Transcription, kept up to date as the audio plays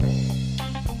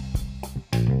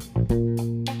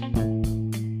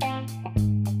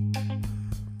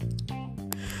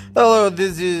Hello,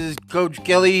 this is Coach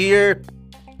Kelly here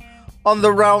on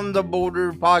the Round the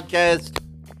Boulder podcast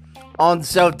on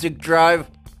Celtic Drive.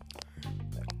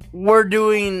 We're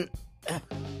doing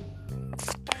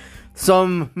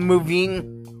some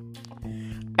moving,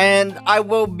 and I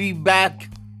will be back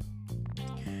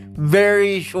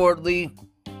very shortly.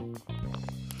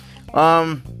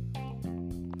 In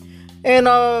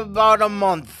about a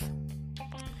month.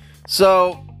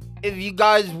 So, if you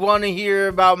guys want to hear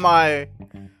about my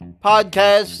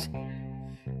podcast,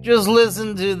 just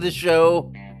listen to the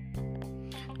show,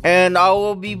 and I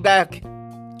will be back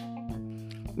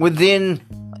within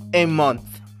a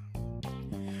month.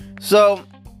 So,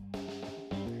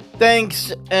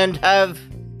 thanks and have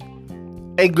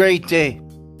a great day.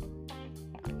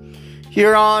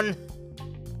 Here on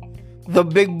the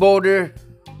Big Boulder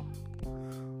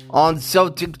on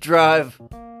Celtic Drive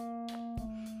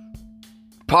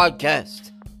podcast.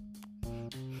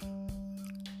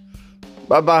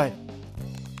 Bye-bye.